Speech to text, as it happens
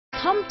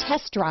Come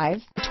test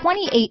drive the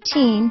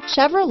 2018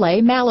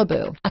 Chevrolet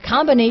Malibu, a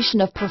combination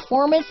of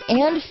performance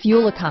and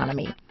fuel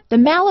economy. The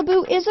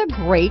Malibu is a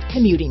great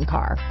commuting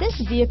car.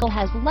 This vehicle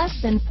has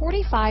less than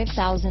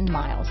 45,000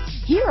 miles.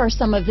 Here are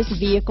some of this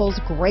vehicle's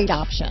great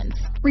options: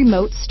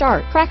 remote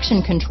start,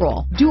 traction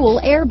control,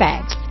 dual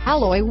airbags,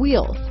 alloy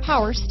wheels,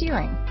 power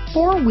steering,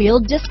 four-wheel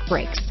disc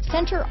brakes,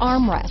 center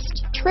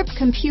armrest, trip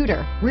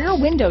computer, rear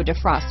window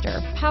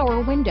defroster,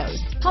 power windows,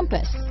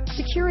 compass,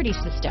 security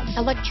system,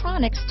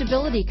 electronic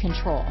stability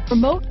control,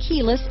 remote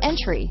keyless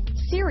entry,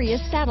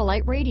 Sirius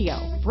satellite radio,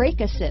 brake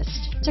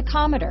assist,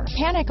 tachometer,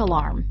 panic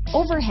alarm,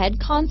 overhead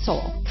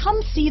console.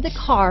 Come see the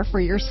car for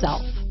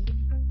yourself.